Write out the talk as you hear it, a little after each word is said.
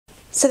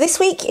So this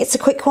week it's a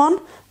quick one,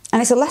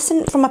 and it's a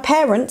lesson from my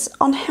parents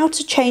on how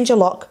to change a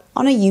lock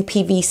on a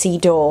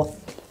uPVC door.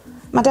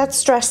 My dad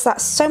stressed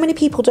that so many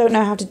people don't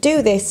know how to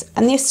do this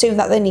and they assume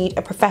that they need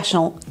a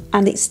professional,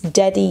 and it's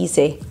dead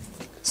easy.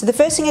 So the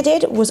first thing I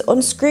did was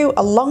unscrew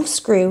a long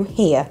screw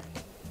here.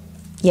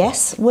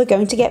 Yes, we're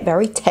going to get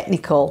very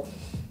technical.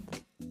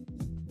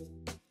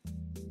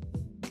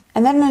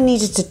 And then I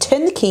needed to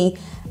turn the key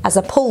as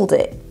I pulled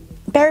it.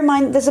 Bear in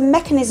mind there's a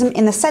mechanism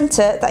in the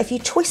centre that if you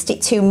twist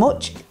it too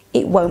much,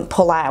 it won't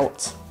pull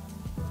out.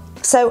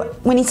 So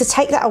we need to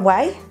take that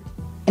away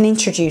and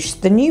introduce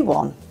the new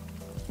one.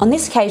 On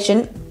this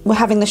occasion, we're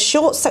having the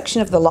short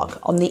section of the lock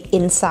on the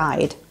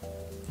inside.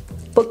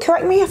 But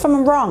correct me if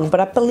I'm wrong, but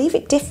I believe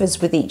it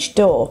differs with each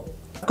door.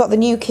 I've got the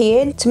new key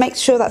in to make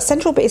sure that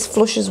central bit is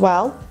flush as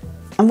well.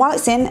 And while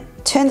it's in,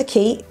 turn the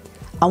key,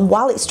 and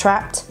while it's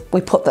trapped,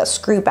 we put that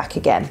screw back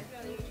again.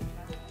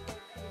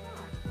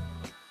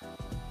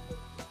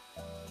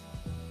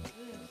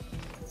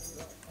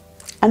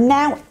 And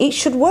now it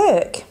should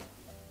work.